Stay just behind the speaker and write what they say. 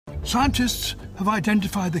Scientists have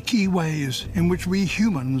identified the key ways in which we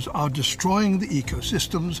humans are destroying the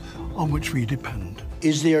ecosystems on which we depend.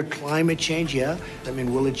 Is there climate change? Yeah. I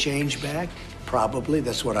mean, will it change back? Probably.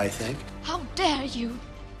 That's what I think. How dare you?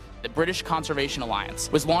 The British Conservation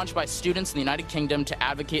Alliance was launched by students in the United Kingdom to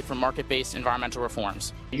advocate for market-based environmental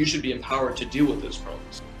reforms. You should be empowered to deal with those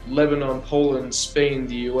problems. Lebanon, Poland, Spain,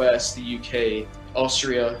 the US, the UK,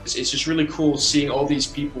 Austria. It's just really cool seeing all these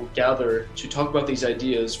people gather to talk about these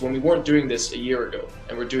ideas when we weren't doing this a year ago,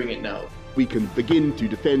 and we're doing it now. We can begin to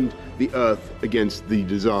defend the Earth against the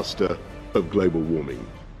disaster of global warming.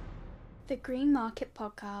 The Green Market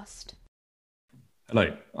Podcast.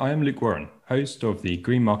 Hello, I am Luke Warren, host of the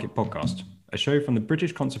Green Market Podcast, a show from the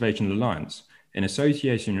British Conservation Alliance in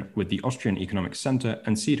association with the Austrian Economic Centre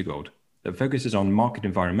and Cedergold that focuses on market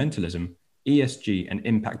environmentalism, ESG and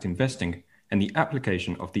impact investing, and the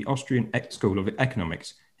application of the Austrian School of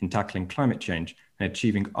Economics in tackling climate change and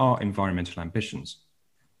achieving our environmental ambitions.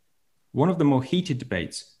 One of the more heated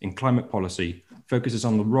debates in climate policy focuses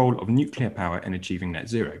on the role of nuclear power in achieving net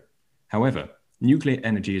zero. However, nuclear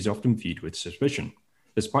energy is often viewed with suspicion,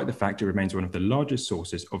 despite the fact it remains one of the largest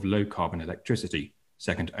sources of low-carbon electricity,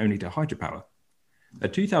 second only to hydropower. A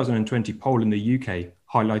 2020 poll in the UK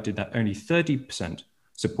highlighted that only 30%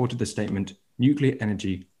 supported the statement, "Nuclear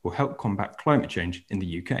energy will help combat climate change in the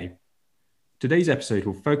UK." Today's episode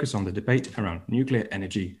will focus on the debate around nuclear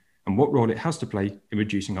energy and what role it has to play in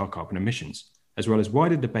reducing our carbon emissions, as well as why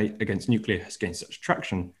the debate against nuclear has gained such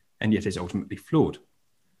traction and yet is ultimately flawed.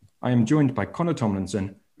 I am joined by Conor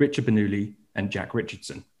Tomlinson, Richard Bernoulli, and Jack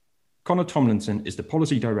Richardson. Conor Tomlinson is the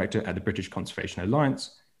Policy Director at the British Conservation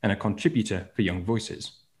Alliance and a contributor for Young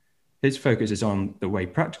Voices. His focus is on the way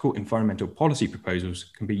practical environmental policy proposals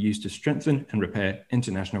can be used to strengthen and repair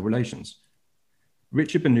international relations.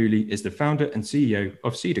 Richard Bernoulli is the founder and CEO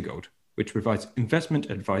of Cedergold, which provides investment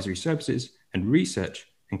advisory services and research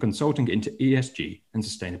and consulting into ESG and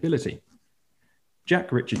sustainability.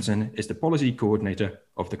 Jack Richardson is the policy coordinator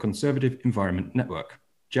of the Conservative Environment Network.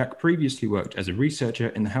 Jack previously worked as a researcher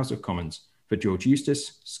in the House of Commons for George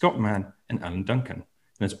Eustice, Scott Mann, and Alan Duncan,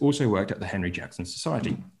 and has also worked at the Henry Jackson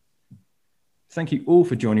Society. Thank you all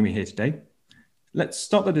for joining me here today. Let's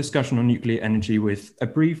start the discussion on nuclear energy with a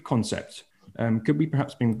brief concept. Could we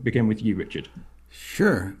perhaps begin with you, Richard?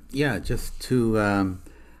 Sure. Yeah, just to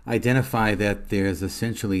identify that there's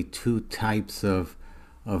essentially two types of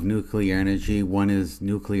nuclear energy. One is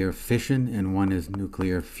nuclear fission and one is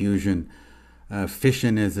nuclear fusion.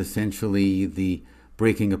 Fission is essentially the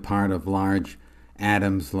breaking apart of large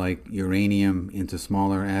atoms like uranium into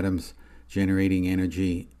smaller atoms, generating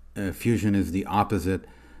energy. Fusion is the opposite,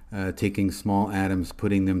 taking small atoms,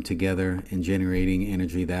 putting them together, and generating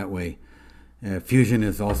energy that way. Fusion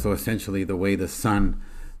is also essentially the way the sun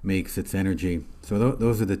makes its energy. So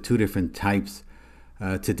those are the two different types.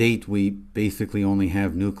 To date, we basically only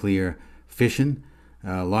have nuclear fission.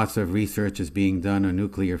 Lots of research is being done on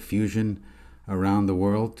nuclear fusion around the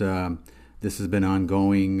world. This has been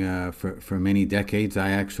ongoing for many decades. I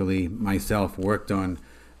actually myself worked on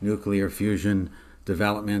nuclear fusion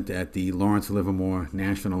development at the Lawrence Livermore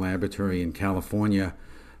National Laboratory in California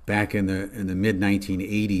back in the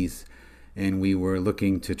mid-1980s, and we were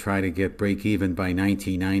looking to try to get break-even by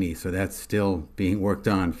 1990. So that's still being worked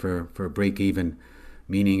on for break-even,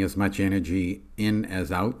 meaning as much energy in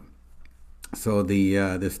as out. So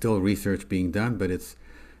there's still research being done, but it's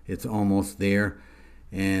almost there.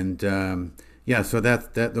 And so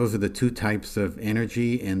those are the two types of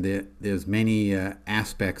energy, and there's many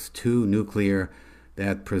aspects to nuclear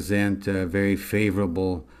that present very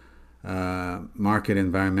favorable market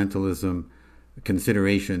environmentalism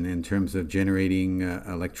consideration in terms of generating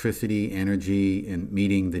electricity, energy, and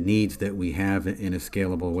meeting the needs that we have in a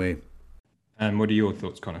scalable way. And what are your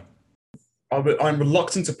thoughts, Conor? I'm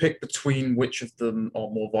reluctant to pick between which of them are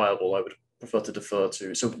more viable. I would prefer to defer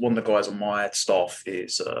to. So one of the guys on my staff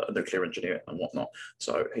is a nuclear engineer and whatnot.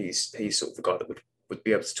 So he's sort of the guy that would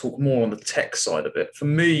be able to talk more on the tech side of it. For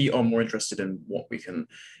me, I'm more interested in what we can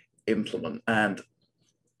implement. And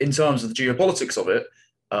in terms of the geopolitics of it,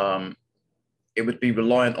 it would be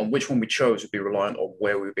reliant on which one we chose, would be reliant on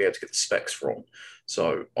where we would be able to get the specs from.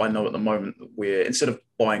 So I know at the moment that we're, instead of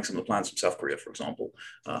buying some of the plans from South Korea, for example,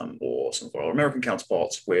 or some of our American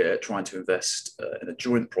counterparts, we're trying to invest in a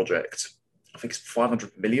joint project. I think it's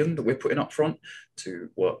 500 million that we're putting up front to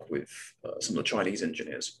work with some of the Chinese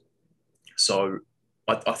engineers. So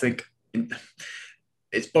I think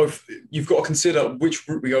it's both. You've got to consider which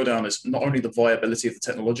route we go down is not only the viability of the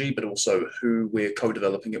technology, but also who we're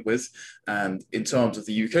co-developing it with. And in terms of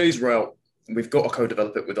the UK's route, we've got to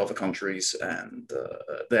co-develop it with other countries and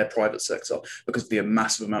their private sector, because of the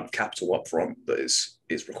massive amount of capital upfront that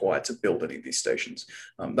is required to build any of these stations.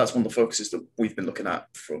 That's one of the focuses that we've been looking at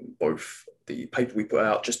from both the paper we put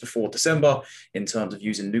out just before December in terms of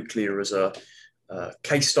using nuclear as a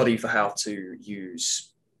case study for how to use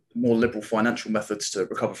more liberal financial methods to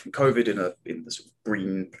recover from COVID in the sort of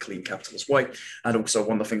green, clean capitalist way. And also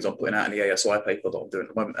one of the things I'm putting out in the ASI paper that I'm doing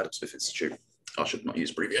at the moment, Adam Smith Institute. I should not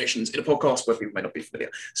use abbreviations in a podcast where people may not be familiar.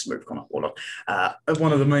 Smooth Connor Waller.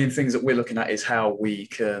 One of the main things that we're looking at is how we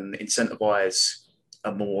can incentivize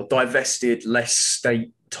a more divested, less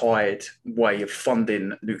state-tied way of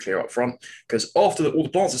funding nuclear upfront. Because after all the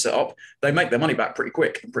plants are set up, they make their money back pretty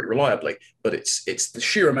quick and pretty reliably. But it's the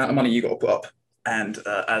sheer amount of money you got to put up, and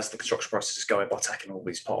as the construction process is going by tackling all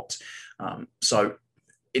these parts. So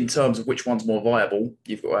in terms of which one's more viable,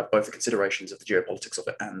 you've got to have both the considerations of the geopolitics of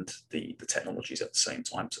it and the technologies at the same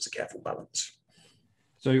time. So it's a careful balance.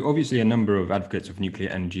 So obviously a number of advocates of nuclear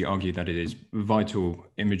energy argue that it is vital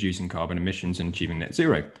in reducing carbon emissions and achieving net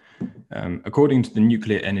zero. According to the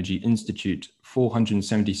Nuclear Energy Institute,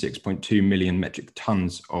 476.2 million metric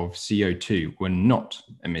tons of CO2 were not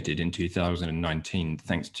emitted in 2019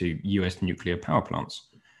 thanks to US nuclear power plants.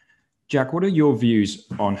 Jack, what are your views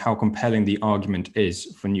on how compelling the argument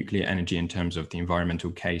is for nuclear energy in terms of the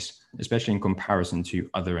environmental case, especially in comparison to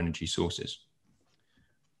other energy sources?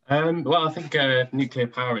 Well, I think nuclear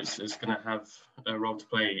power is going to have a role to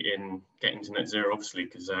play in getting to net zero, obviously,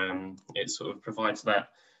 because it sort of provides that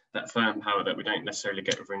firm power that we don't necessarily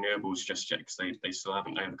get with renewables just yet, because they still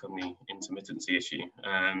haven't overcome the intermittency issue.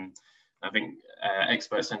 I think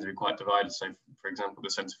experts tend to be quite divided. So, for example, the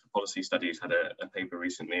Centre for Policy Studies had a paper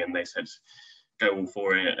recently, and they said go all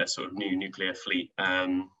for a sort of new nuclear fleet,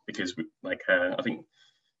 because I think,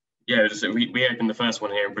 yeah, we opened the first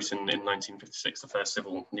one here in Britain in 1956, the first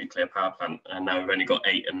civil nuclear power plant, and now we've only got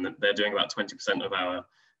 8, and they're doing about 20% of our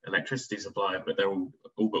electricity supply, but they're all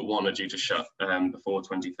but one are due to shut before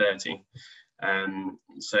 2030.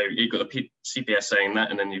 So you've got the CPS saying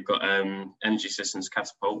that, and then you've got Energy Systems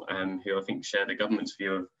Catapult, who I think share the government's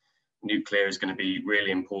view of nuclear is going to be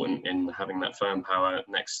really important in having that firm power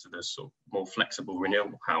next to the sort of more flexible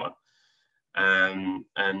renewable power. And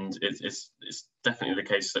it's definitely the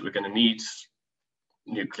case that we're going to need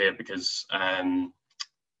nuclear, because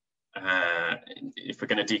if we're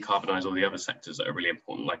going to decarbonise all the other sectors that are really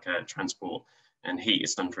important, like transport and heat,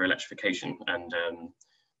 it's done through electrification, and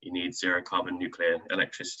you need zero carbon nuclear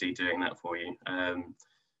electricity doing that for you.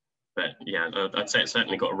 But yeah, I'd say it's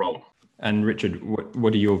certainly got a role. And Richard,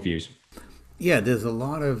 what are your views? Yeah, there's a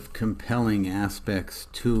lot of compelling aspects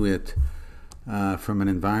to it from an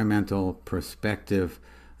environmental perspective.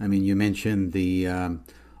 I mean, you mentioned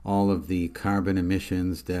all of the carbon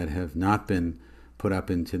emissions that have not been put up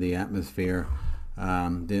into the atmosphere.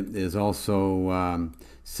 There's also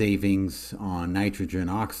savings on nitrogen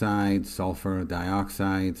oxides, sulfur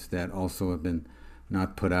dioxides that also have been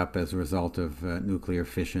not put up as a result of nuclear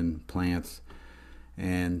fission plants.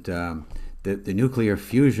 And the nuclear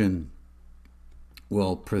fusion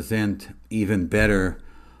will present even better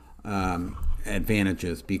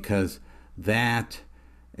advantages, because that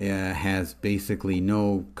has basically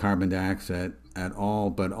no carbon dioxide at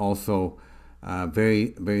all, but also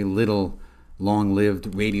very, very little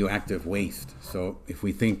long-lived radioactive waste. So if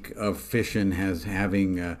we think of fission as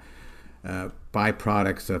having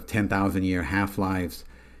byproducts of 10,000-year half-lives,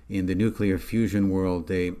 in the nuclear fusion world,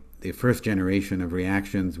 the first generation of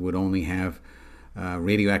reactions would only have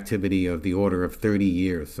radioactivity of the order of 30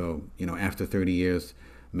 years. So, after 30 years,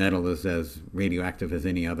 metal is as radioactive as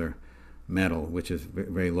any other metal, which is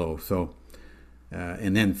very low. So,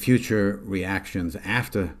 and then future reactions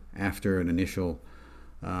after an initial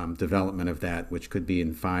development of that, which could be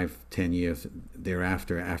in 5-10 years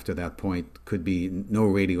thereafter, after that point, could be no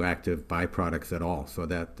radioactive byproducts at all. So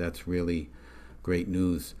that's really great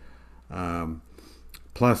news.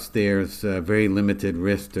 Plus, there's very limited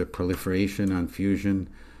risk to proliferation on fusion,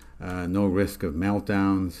 no risk of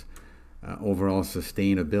meltdowns, overall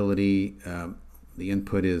sustainability. The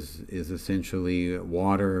input is essentially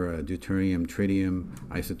water, deuterium, tritium,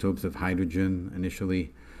 isotopes of hydrogen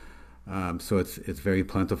initially. So it's very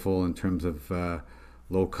plentiful in terms of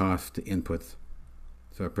low-cost inputs.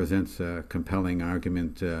 So it presents a compelling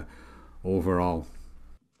argument overall.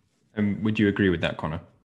 Would you agree with that, Connor?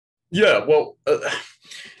 Yeah, well,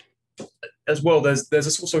 as well, there's a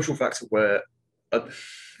sort of social factor where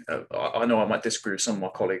I know I might disagree with some of my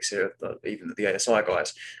colleagues here, even the ASI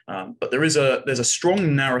guys, but there's a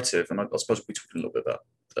strong narrative, and I suppose we'll be talking a little bit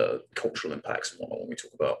about cultural impacts and whatnot when we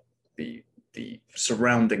talk about the the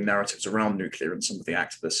surrounding narratives around nuclear and some of the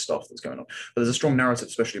activist stuff that's going on. But there's a strong narrative,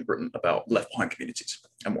 especially in Britain, about left behind communities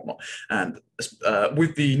and whatnot. And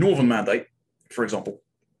with the Northern Mandate, for example,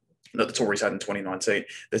 that the Tories had in 2019,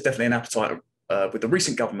 there's definitely an appetite with the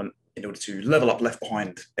recent government in order to level up left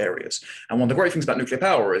behind areas. And one of the great things about nuclear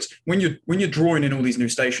power is when you're drawing in all these new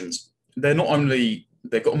stations, they've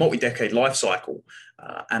got a multi-decade life cycle,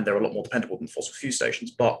 and they're a lot more dependable than fossil fuel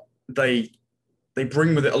stations, but they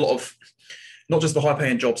bring with it a lot of not just the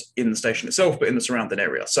high-paying jobs in the station itself, but in the surrounding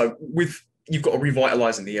area. So you've got a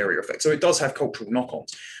revitalising the area effect. So it does have cultural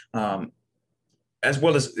knock-ons, as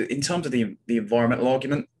well as in terms of the environmental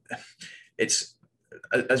argument. It's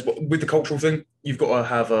as with the cultural thing, you've got to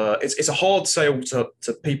have it's a hard sale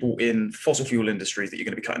to people in fossil fuel industries that you're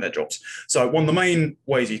going to be cutting their jobs. So one of the main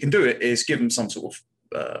ways you can do it is give them some sort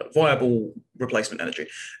of viable replacement energy.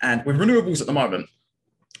 And with renewables at the moment,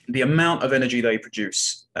 the amount of energy they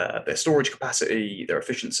produce, their storage capacity, their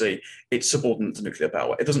efficiency, it's subordinate to nuclear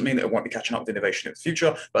power. It doesn't mean that it won't be catching up with innovation in the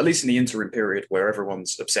future, but at least in the interim period where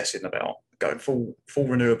everyone's obsessing about going full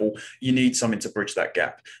renewable, you need something to bridge that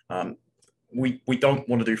gap. We don't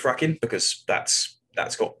want to do fracking because that's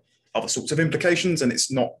got other sorts of implications and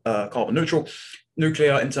it's not carbon neutral.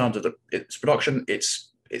 Nuclear, in terms of its production, it's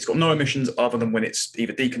got no emissions other than when it's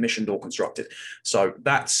either decommissioned or constructed. So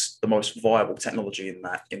that's the most viable technology in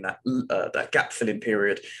that gap filling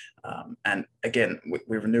period. And again, with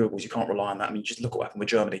renewables, you can't rely on that. I mean, just look at what happened with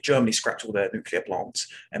Germany. Germany scrapped all their nuclear plants,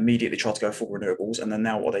 immediately tried to go full renewables, and then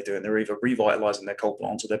now what are they doing? They're either revitalising their coal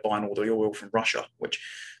plants or they're buying all the oil from Russia. Which,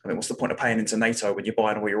 I mean, what's the point of paying into NATO when you're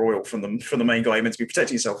buying all your oil from the main guy you're meant to be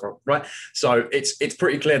protecting yourself from, right? So it's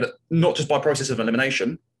pretty clear that not just by process of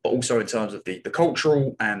elimination, but also in terms of the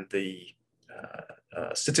cultural and the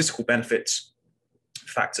statistical benefits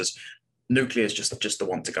factors, nuclear is just the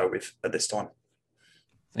one to go with at this time.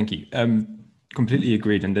 Thank you. Completely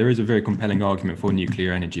agreed. And there is a very compelling argument for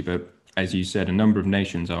nuclear energy, but as you said, a number of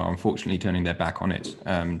nations are unfortunately turning their back on it.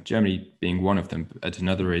 Germany being one of them, but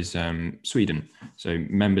another is Sweden. So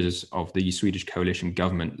members of the Swedish coalition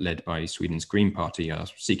government led by Sweden's Green Party are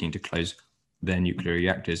seeking to close their nuclear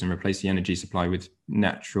reactors and replace the energy supply with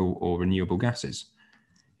natural or renewable gases.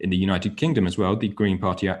 In the United Kingdom as well, the Green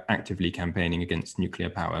Party are actively campaigning against nuclear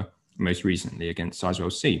power, most recently against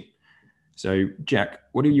Sizewell C. So, Jack,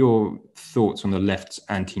 what are your thoughts on the left's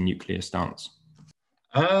anti-nuclear stance?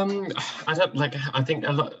 I think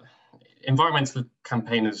a lot environmental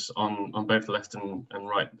campaigners on both the left and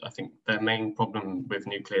right, I think their main problem with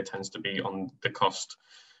nuclear tends to be on the cost,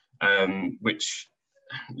 which,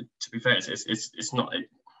 to be fair, it's not.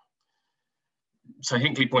 So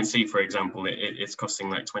Hinkley Point C, for example, it's costing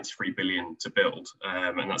like 23 billion to build,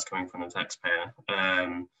 and that's coming from the taxpayer.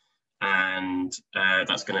 And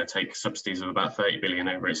that's going to take subsidies of about 30 billion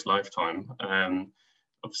over its lifetime.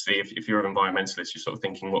 Obviously, if you're an environmentalist, you're sort of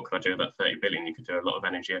thinking, what could I do with that 30 billion? You could do a lot of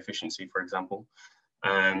energy efficiency, for example.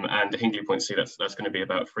 And the Hinkley Point C, that's going to be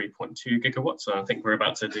about 3.2 gigawatts. So I think we're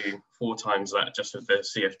about to do 4 times that just with the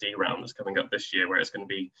CFD round that's coming up this year, where it's going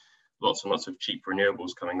to be lots and lots of cheap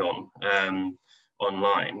renewables coming on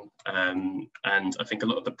online. And I think a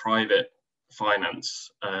lot of the private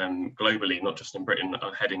finance globally, not just in Britain,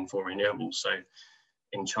 are heading for renewables. So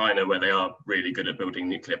in China, where they are really good at building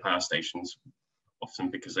nuclear power stations,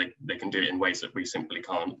 often because they can do it in ways that we simply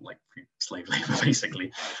can't, like slave labor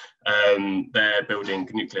basically, they're building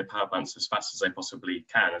nuclear power plants as fast as they possibly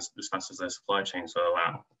can, as fast as their supply chains will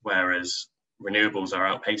allow, whereas renewables are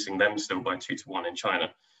outpacing them still by 2 to 1 in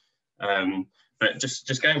China. But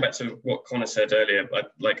just going back to what Connor said earlier,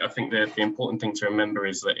 I think the important thing to remember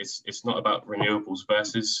is that it's not about renewables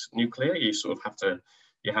versus nuclear. You sort of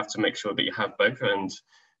have to make sure that you have both, and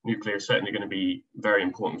nuclear is certainly going to be very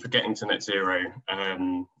important for getting to net zero,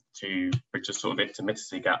 to bridge a sort of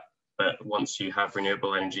intermittency gap. But once you have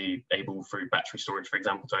renewable energy able through battery storage, for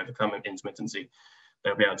example, to overcome an intermittency,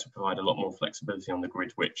 they'll be able to provide a lot more flexibility on the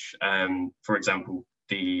grid, which, for example,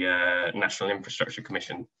 the National Infrastructure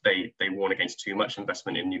Commission, they warn against too much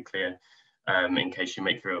investment in nuclear in case you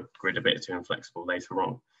make your grid a bit too inflexible later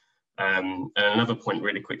on. And another point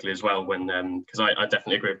really quickly as well, because I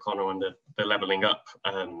definitely agree with Connor on the levelling up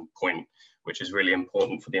point, which is really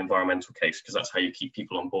important for the environmental case, because that's how you keep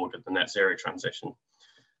people on board with the net zero transition.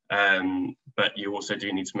 But you also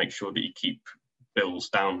do need to make sure that you keep bills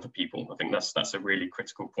down for people. I think that's a really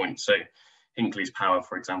critical point. So Hinkley's power,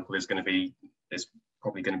 for example, is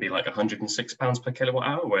probably going to be like £106 per kilowatt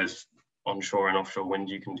hour, whereas onshore and offshore wind,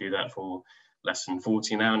 you can do that for less than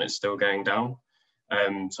 40 now, and it's still going down.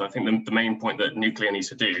 So I think the main point that nuclear needs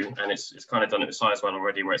to do, and it's kind of done it with Sizewell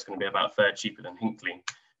already, where it's going to be about a third cheaper than Hinkley,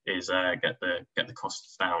 is get the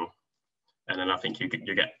costs down. and then I think you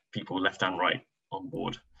get people left and right on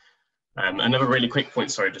board. Another really quick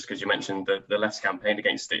point, sorry, just because you mentioned the left's campaign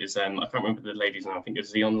against it, is I can't remember the lady's name, I think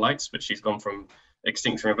it's Xeon Lights, but she's gone from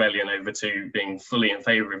Extinction Rebellion over to being fully in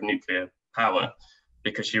favour of nuclear power,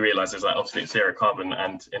 because she realises that obviously it's zero carbon,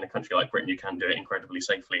 and in a country like Britain you can do it incredibly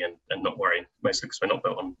safely and not worry, mostly because we're not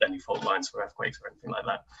built on any fault lines for earthquakes or anything like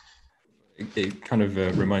that. It kind of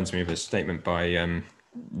reminds me of a statement by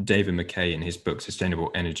David McKay in his book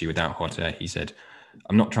Sustainable Energy Without Hot Air. He said,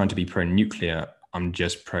 "I'm not trying to be pro-nuclear, I'm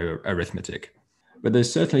just pro-arithmetic." But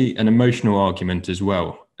there's certainly an emotional argument as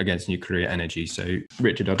well against nuclear energy. So,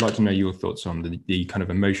 Richard, I'd like to know your thoughts on the kind of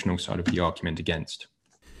emotional side of the argument against.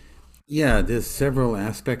 Yeah, there's several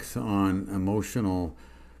aspects on emotional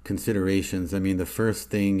considerations. I mean, the first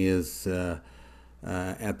thing is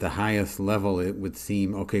at the highest level, it would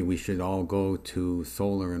seem, okay, we should all go to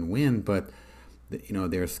solar and wind, but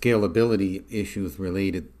there are scalability issues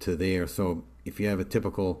related to there. So if you have a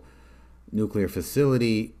typical nuclear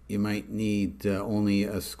facility, you might need only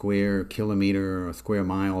a square kilometer or a square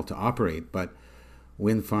mile to operate, but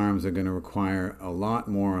wind farms are going to require a lot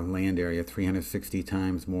more land area, 360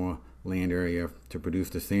 times more land area to produce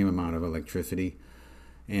the same amount of electricity.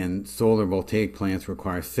 And solar voltaic plants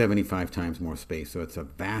require 75 times more space. So it's a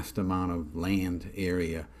vast amount of land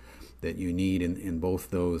area that you need in both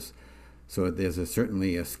those. So there's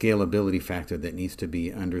certainly a scalability factor that needs to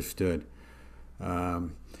be understood.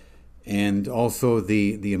 And also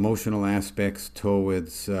the emotional aspects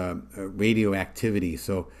towards radioactivity.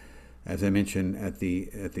 So as I mentioned at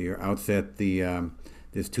the outset,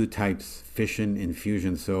 there's two types, fission and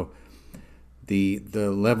fusion. So the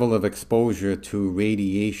level of exposure to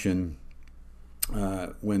radiation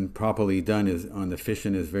when properly done on the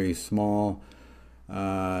fission is very small.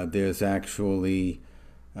 There's actually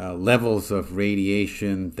levels of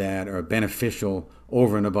radiation that are beneficial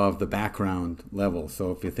over and above the background level.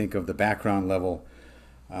 So if you think of the background level,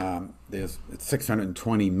 it's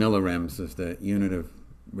 620 millirems is the unit of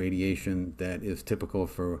radiation that is typical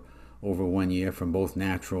for over 1 year from both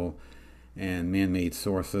natural and man-made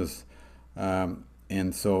sources.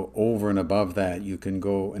 And so over and above that, you can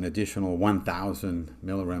go an additional 1,000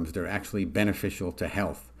 millirems. They're actually beneficial to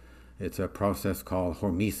health. It's a process called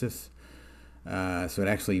hormesis. So it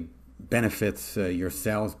actually benefits your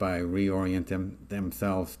cells by reorienting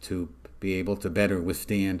themselves to be able to better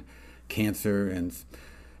withstand cancer. And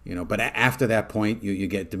but after that point, you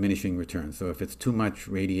get diminishing returns. So if it's too much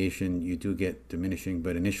radiation, you do get diminishing,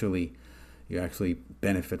 but initially you actually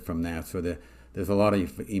benefit from that. So there's a lot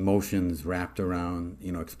of emotions wrapped around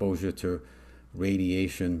exposure to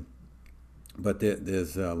radiation, but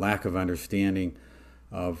there's a lack of understanding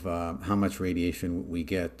of how much radiation we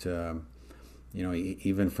get.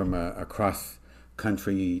 Even from a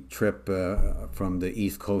cross-country trip from the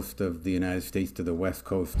east coast of the United States to the west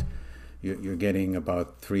coast, you're getting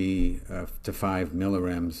about 3 to 5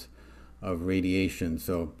 millirems of radiation.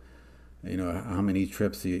 So how many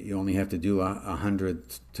trips you only have to do 100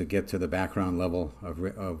 to get to the background level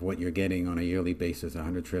of what you're getting on a yearly basis,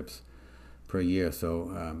 100 trips per year.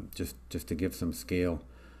 So just to give some scale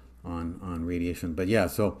on radiation. But yeah,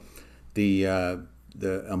 so the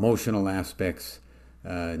emotional aspects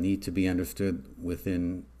need to be understood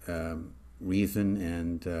within reason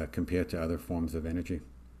and compared to other forms of energy.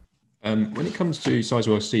 When it comes to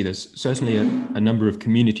Sizewell C, there's certainly a number of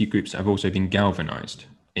community groups that have also been galvanized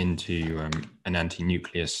into an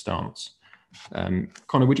anti-nuclear stance.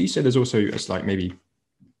 Connor, would you say there's also a slight maybe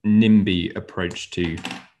NIMBY approach to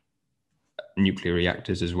nuclear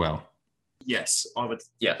reactors as well? Yes, I would.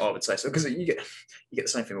 Yeah, I would say so, because you get the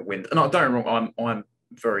same thing with wind. And don't get me wrong, I'm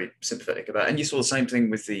very sympathetic about it. And you saw the same thing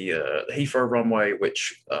with the Heathrow runway,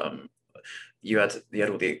 which you had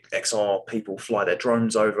all the XR people fly their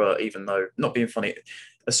drones over, even though, not being funny,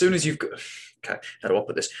 as soon as you've got, okay, how do I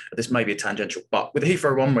put this? This may be a tangential, but with the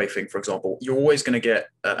Heathrow runway thing, for example, you're always going to get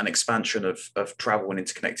an expansion of travel and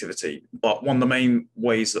interconnectivity. But one of the main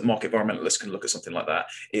ways that market environmentalists can look at something like that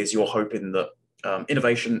is you're hoping that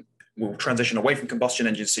innovation will transition away from combustion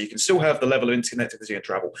engines, so you can still have the level of interconnectivity and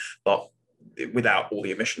travel, but without all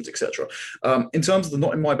the emissions, etc. In terms of the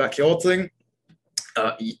not in my backyard thing,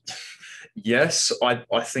 yes,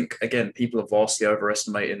 I think, again, people are vastly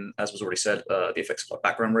overestimating, as was already said, the effects of like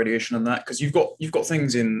background radiation and that, because you've got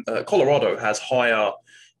things in Colorado has higher.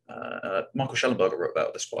 Michael Schellenberger wrote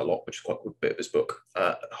about this quite a lot, which is quite a good bit of his book.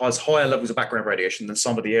 Has higher levels of background radiation than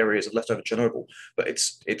some of the areas of leftover Chernobyl, but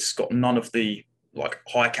it's got none of the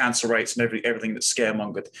high cancer rates and everything that's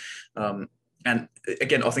scaremongered. And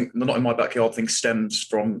again, I think the not in my backyard thing stems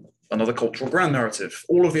from another cultural ground narrative.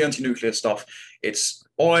 All of the anti-nuclear stuff, it's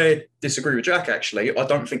I disagree with Jack, actually. I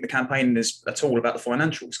don't think the campaign is at all about the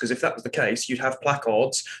financials, because if that was the case, you'd have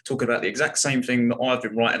placards talking about the exact same thing that I've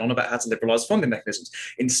been writing on about how to liberalise funding mechanisms.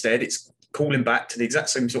 Instead, it's calling back to the exact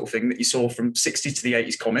same sort of thing that you saw from 60s to the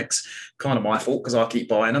 80s comics. Kind of my fault, because I keep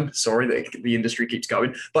buying them. Sorry that the industry keeps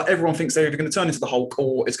going. But everyone thinks they're either going to turn into the Hulk,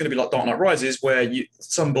 or it's going to be like Dark Knight Rises, where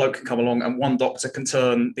some bloke can come along and one doctor can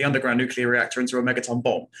turn the underground nuclear reactor into a megaton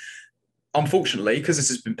bomb. Unfortunately, because this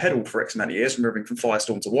has been peddled for X amount of years, moving from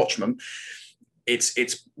Firestorm to Watchmen, it's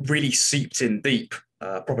really seeped in deep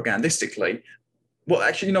propagandistically. Well,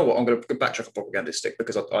 actually, you know what? I'm going to backtrack on propagandistic,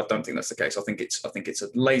 because I don't think that's the case. I think it's a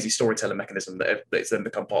lazy storytelling mechanism that it's then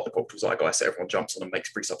become part of the cultural zeitgeist that everyone jumps on and makes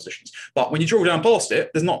presuppositions. But when you draw down past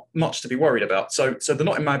it, there's not much to be worried about. So the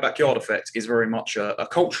Not in My Backyard effect is very much a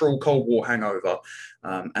cultural Cold War hangover,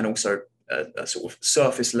 and also a sort of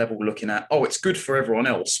surface level looking at, oh, it's good for everyone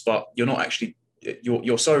else, but you're not actually,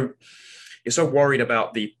 you're so worried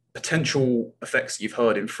about the potential effects that you've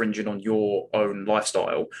heard infringing on your own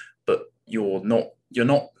lifestyle, but you're not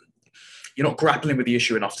grappling with the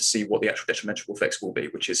issue enough to see what the actual detrimental effects will be,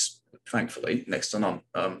 which is thankfully next to none.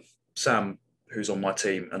 Sam, who's on my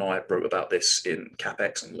team, and I wrote about this in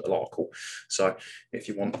CapX and a little article. So if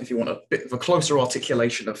you want a bit of a closer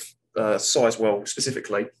articulation of Sizewell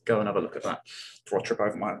specifically, go and have a look at that before I trip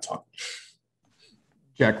over my own time.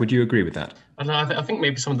 Jack, would you agree with that? I think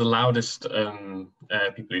maybe some of the loudest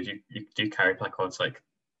people who do carry placards, like,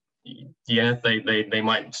 yeah, they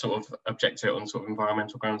might sort of object to it on sort of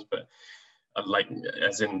environmental grounds, but like,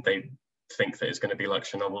 as in they think that it's going to be like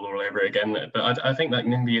Chernobyl all over again. But I think that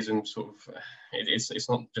NIMBYism sort of, it's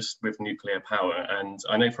not just with nuclear power. And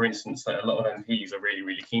I know, for instance, that a lot of MPs are really,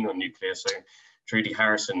 really keen on nuclear. So Trudy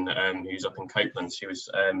Harrison, who's up in Copeland, she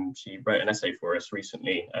wrote an essay for us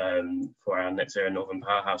recently for our Net Zero Northern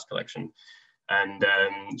Powerhouse collection. And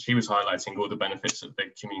she was highlighting all the benefits that the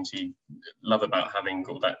community love about having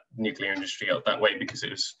all that nuclear industry up that way, because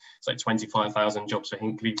it's like 25,000 jobs for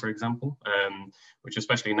Hinkley, for example, which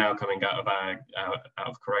especially now coming out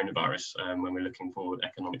of coronavirus, when we're looking for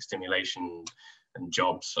economic stimulation and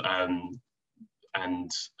jobs,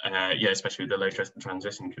 especially with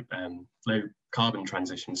the low carbon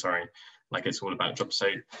transition, sorry, like it's all about jobs. So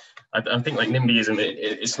I think like NIMBYism,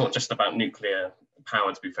 it's not just about nuclear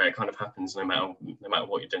power, to be fair. It kind of happens no matter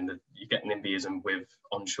what you're doing. You get NIMBYism with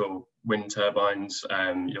onshore wind turbines,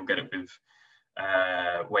 you'll get it with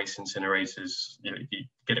waste incinerators, you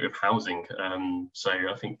get it with housing. So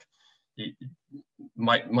I think you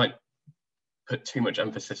might put too much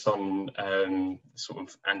emphasis on sort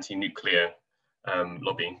of anti-nuclear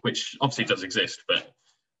lobbying, which obviously does exist, but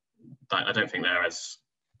I don't think they're as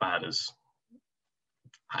bad an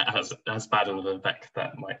effect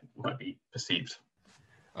that might be perceived.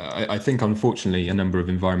 I think, unfortunately, a number of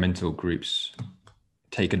environmental groups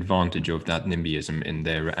take advantage of that NIMBYism in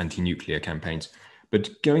their anti-nuclear campaigns.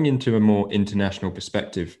 But going into a more international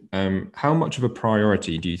perspective, how much of a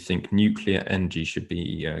priority do you think nuclear energy should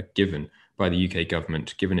be given by the UK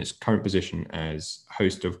government, given its current position as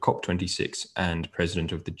host of COP26 and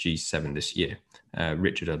president of the G7 this year?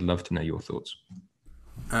 Richard, I'd love to know your thoughts.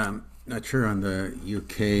 Not sure on the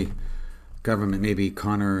UK government. Maybe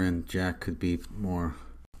Connor and Jack could be more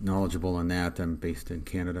knowledgeable on that. I'm based in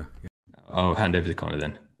Canada. Yeah. I'll hand over to Connor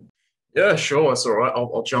then. Yeah, sure, that's all right.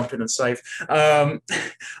 I'll jump in and save. I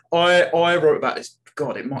wrote about this.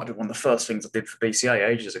 God, it might have been one of the first things I did for BCA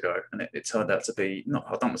ages ago, and it turned out to be, not,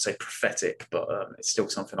 I don't want to say prophetic, but it's still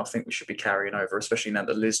something I think we should be carrying over, especially now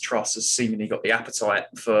that Liz Truss has seemingly got the appetite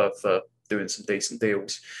for doing some decent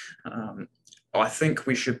deals. I think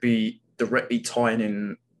we should be directly tying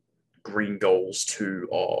in green goals to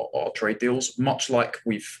our trade deals, much like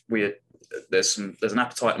there's an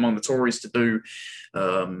appetite among the Tories to do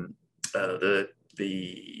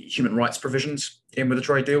the human rights provisions in with the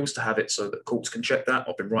trade deals, to have it so that courts can check that.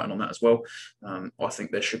 I've been writing on that as well. I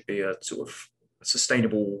think there should be a sort of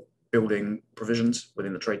sustainable building provisions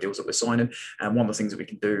within the trade deals that we're signing. And one of the things that we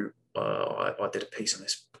can do, I did a piece on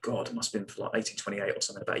this, God, it must have been for like 1828 or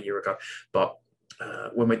something, about a year ago. But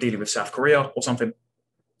when we're dealing with South Korea or something,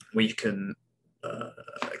 we can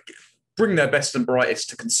bring their best and brightest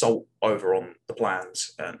to consult over on the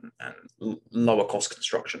plans and lower cost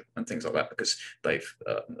construction and things like that, because they've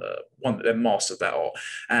mastered that art.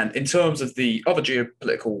 And in terms of the other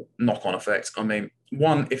geopolitical knock-on effects, I mean,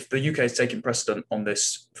 one, if the UK is taking precedent on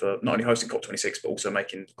this for not only hosting COP26, but also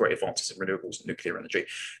making great advances in renewables and nuclear energy,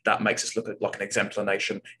 that makes us look like an exemplar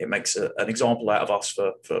nation. It makes an example out of us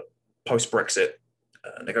for post-Brexit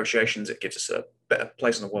negotiations. It gives us a better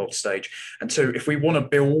place on the world stage. And two, if we want to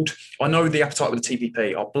build, I know the appetite with the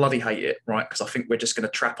TPP, I bloody hate it, right? Because I think we're just going to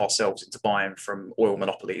trap ourselves into buying from oil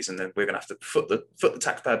monopolies, and then we're going to have to foot the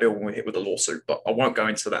taxpayer bill when we hit with a lawsuit. But I won't go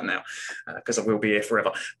into that now because I will be here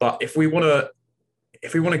forever. But if we want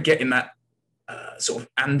to get in that sort of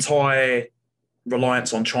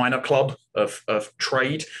anti-reliance on China club of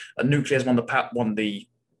trade, nuclear is one of the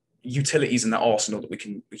utilities in that arsenal that we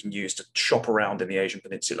can use to shop around in the Asian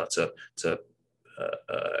Peninsula to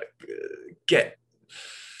get.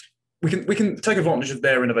 We can take advantage of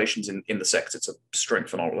their innovations in the sector to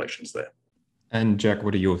strengthen our relations there. And Jack,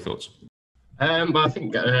 what are your thoughts? But I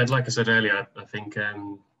think, like I said earlier, I think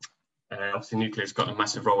obviously nuclear's got a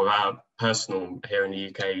massive role with our personal here in the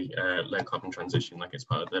UK low carbon transition, like it's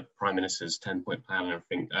part of the Prime Minister's 10-point plan and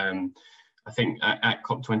everything. I think at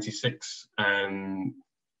COP26,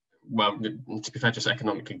 well, to be fair, just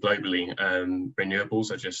economically, globally,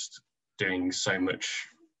 renewables are just doing so much.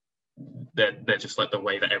 They're just like the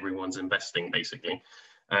way that everyone's investing, basically.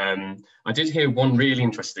 I did hear one really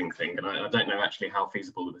interesting thing, and I don't know actually how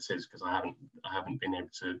feasible this is because I haven't been able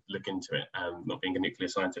to look into it, not being a nuclear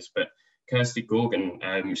scientist. But Kirsty Gorgon,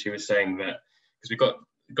 she was saying that because we've got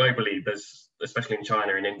globally, there's especially in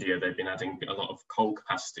China and India, they've been adding a lot of coal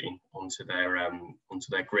capacity onto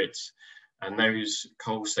their grids. And those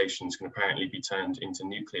coal stations can apparently be turned into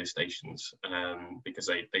nuclear stations because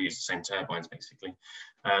they use the same turbines, basically.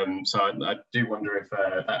 So I do wonder if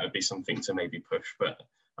that would be something to maybe push, but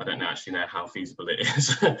I don't actually know how feasible it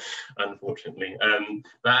is, unfortunately.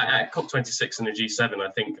 But at COP26 and the G7, I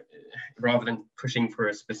think rather than pushing for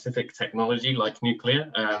a specific technology like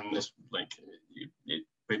nuclear,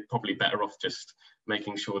 we're probably better off just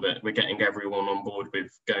making sure that we're getting everyone on board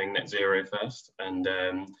with going net zero first,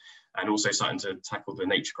 and also starting to tackle the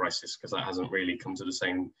nature crisis, because that hasn't really come to the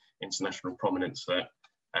same international prominence that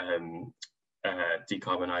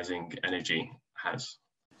decarbonising energy has.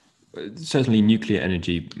 Certainly nuclear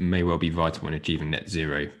energy may well be vital in achieving net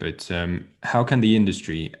zero, but how can the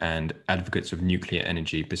industry and advocates of nuclear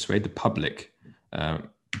energy persuade the public, a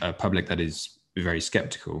public that is very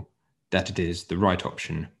sceptical, that it is the right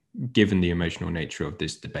option, given the emotional nature of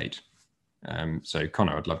this debate? So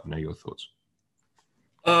Connor, I'd love to know your thoughts.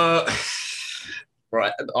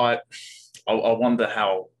 Right. I wonder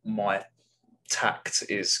how my tact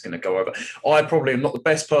is going to go over. I probably am not the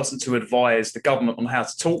best person to advise the government on how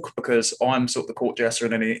to talk, because I'm sort of the court jester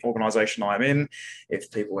in any organisation I'm in, if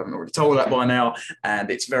people haven't already told that by now. And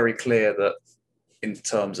it's very clear that in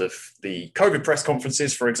terms of the COVID press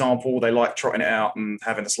conferences, for example, they like trotting it out and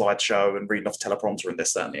having a slideshow and reading off a teleprompter and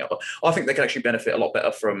this, that and the other. I think they could actually benefit a lot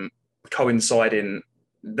better from coinciding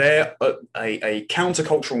there a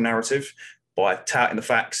countercultural narrative by touting the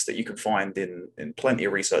facts that you can find in plenty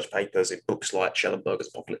of research papers, in books like Schellenberger's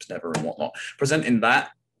Apocalypse Never and whatnot, presenting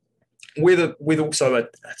that with also a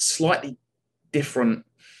slightly different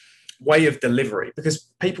way of delivery,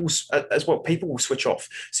 because people will switch off.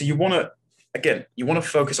 So you want to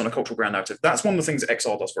focus on a cultural ground narrative. That's one of the things that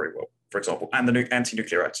XR does very well, for example, and the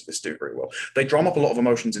anti-nuclear activists do very well. They drum up a lot of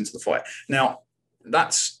emotions into the fight. Now,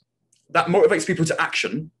 that motivates people to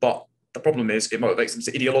action, but the problem is it motivates them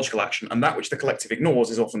to ideological action, and that which the collective ignores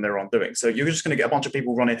is often their own doing. So you're just going to get a bunch of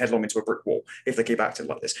people running headlong into a brick wall if they keep acting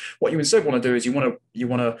like this. What you instead want to do is you want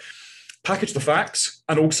to package the facts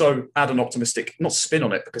and also add an optimistic, not spin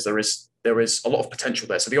on it, because there is a lot of potential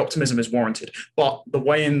there. So the optimism is warranted, but the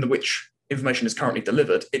way in which information is currently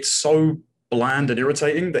delivered, it's so bland and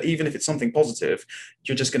irritating that even if it's something positive,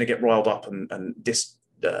 you're just going to get riled up and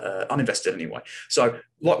uninvested anyway. So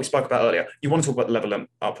like we spoke about earlier, you want to talk about the level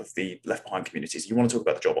up of the left behind communities. You want to talk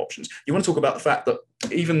about the job options. You want to talk about the fact that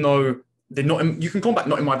even though they're not you can combat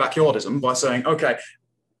not in my backyardism by saying, okay,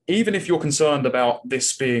 even if you're concerned about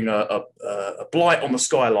this being a blight on the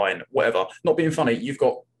skyline, whatever, not being funny, you've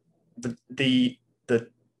got the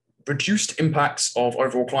reduced impacts of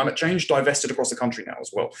overall climate change divested across the country now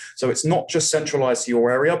as well. So it's not just centralized to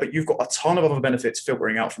your area, but you've got a ton of other benefits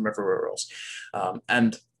filtering out from everywhere else.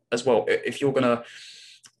 And as well, if you're going to,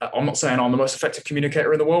 I'm not saying I'm the most effective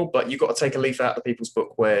communicator in the world, but you've got to take a leaf out of the people's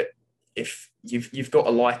book where if you've got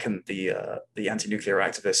to liken the anti-nuclear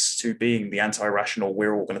activists to being the anti-rational,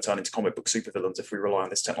 we're all going to turn into comic book supervillains if we rely on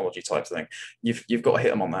this technology type thing. You've got to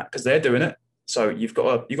hit them on that because they're doing it. So you've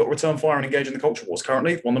got to return fire and engage in the culture wars.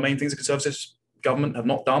 Currently, one of the main things the Conservative government have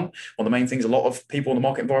not done, one of the main things a lot of people on the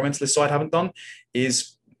market environmentalist side haven't done,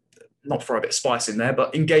 is not throw a bit of spice in there,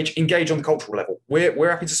 but engage on the cultural level. We're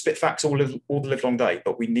happy to spit facts all the live long day,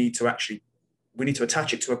 but we need to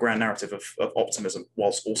attach it to a grand narrative of optimism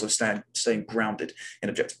whilst also staying grounded in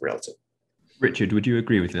objective reality. Richard, would you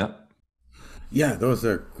agree with that? Yeah, those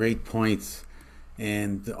are great points,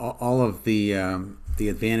 and all of the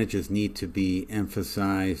advantages need to be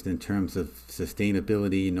emphasized in terms of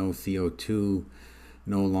sustainability, no CO2,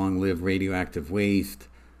 no long-lived radioactive waste,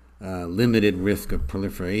 limited risk of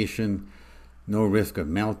proliferation, no risk of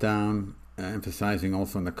meltdown, emphasizing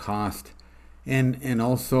also on the cost, and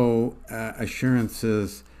also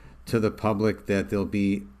assurances to the public that there'll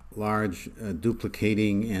be large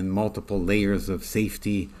duplicating and multiple layers of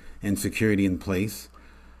safety and security in place.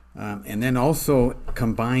 And then also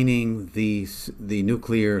combining the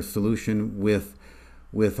nuclear solution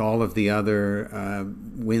with all of the other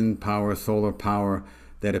wind power, solar power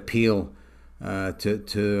that appeal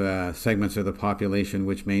to segments of the population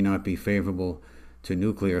which may not be favorable to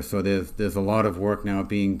nuclear. So there's a lot of work now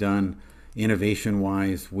being done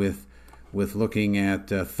innovation-wise with looking at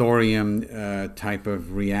thorium type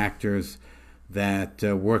of reactors that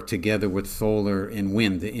work together with solar and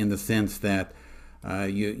wind, in the sense that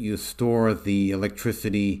you store the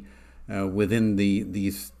electricity within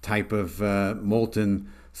these type of molten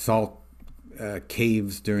salt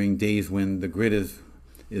caves during days when the grid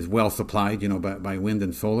is well supplied, by wind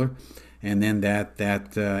and solar, and then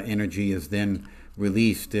that energy is then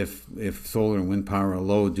released if solar and wind power are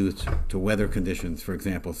low due to weather conditions, for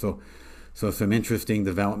example. So some interesting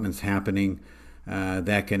developments happening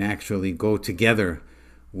that can actually go together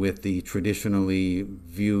with the traditionally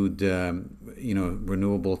viewed,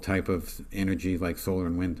 renewable type of energy like solar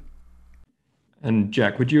and wind. And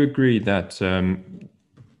Jack, would you agree that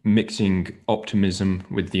mixing optimism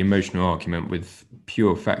with the emotional argument with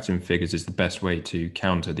pure facts and figures is the best way to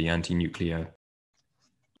counter the anti-nuclear?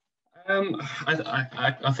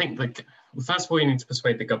 I think, first of all, you need to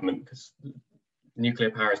persuade the government, because nuclear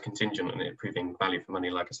power is contingent on it proving value for money,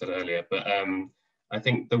 like I said earlier. But I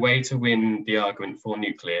think the way to win the argument for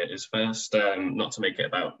nuclear is first not to make it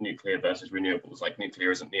about nuclear versus renewables. Like,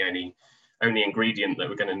 nuclear isn't the only ingredient that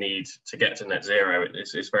we're going to need to get to net zero.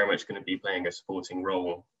 It's very much going to be playing a supporting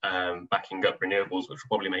role, backing up renewables, which will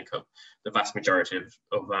probably make up the vast majority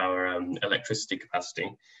of our electricity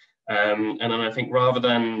capacity. And then I think, rather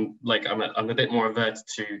than, I'm a bit more averted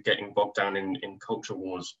to getting bogged down in culture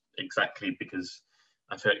wars, exactly because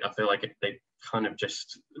I feel like they kind of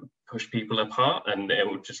just push people apart, and it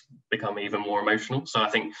will just become even more emotional. So I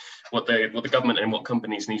think what the government and what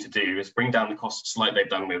companies need to do is bring down the costs, like they've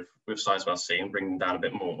done with Sizewell C, and bring them down a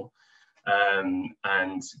bit more,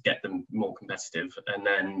 and get them more competitive. And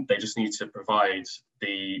then they just need to provide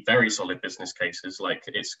the very solid business cases, like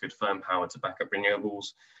it's good firm power to back up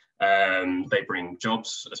renewables. They bring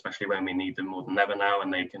jobs, especially when we need them more than ever now,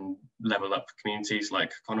 and they can level up communities.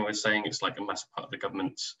 Like Connor was saying, it's like a massive part of the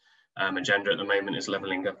government's agenda at the moment is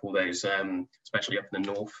leveling up all those, especially up in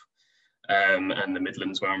the north and the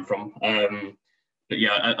Midlands, where I'm from. But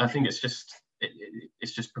yeah, I think it's just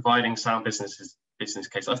providing sound business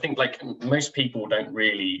case. I think, most people don't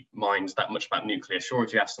really mind that much about nuclear. Sure,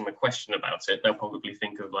 if you ask them a question about it, they'll probably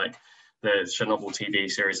think of the Chernobyl TV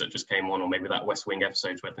series that just came on, or maybe that West Wing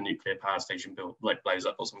episode where the nuclear power station blows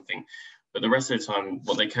up or something. But the rest of the time,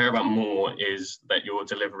 what they care about more is that you're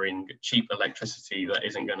delivering cheap electricity that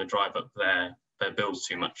isn't going to drive up their bills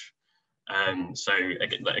too much. So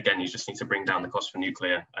again, you just need to bring down the cost for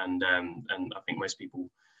nuclear, and I think most people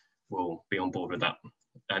will be on board with that.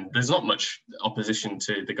 And there's not much opposition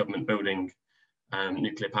to the government building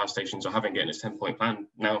nuclear power stations or having it in its 10-point plan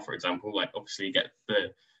now, for example. Obviously you get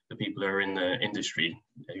the people who are in the industry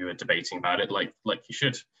who are debating about it, like you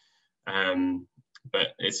should. But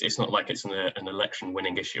it's not like it's an election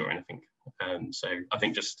winning issue or anything. So I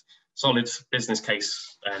think just solid business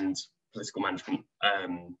case and political management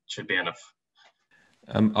should be enough.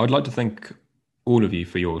 I would like to thank all of you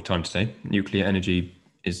for your time today. Nuclear energy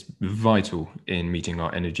is vital in meeting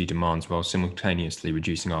our energy demands while simultaneously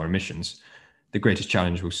reducing our emissions. The greatest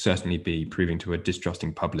challenge will certainly be proving to a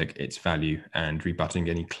distrusting public its value and rebutting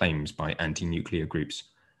any claims by anti-nuclear groups.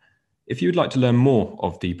 If you would like to learn more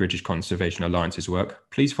of the British Conservation Alliance's work,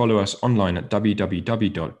 please follow us online at www.bca.eco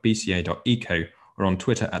or on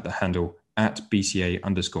Twitter at the handle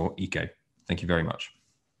 @BCA_eco. Thank you very much.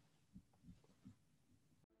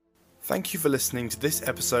 Thank you for listening to this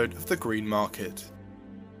episode of The Green Market.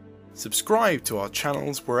 Subscribe to our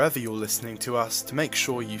channels wherever you're listening to us to make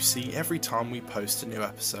sure you see every time we post a new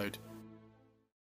episode.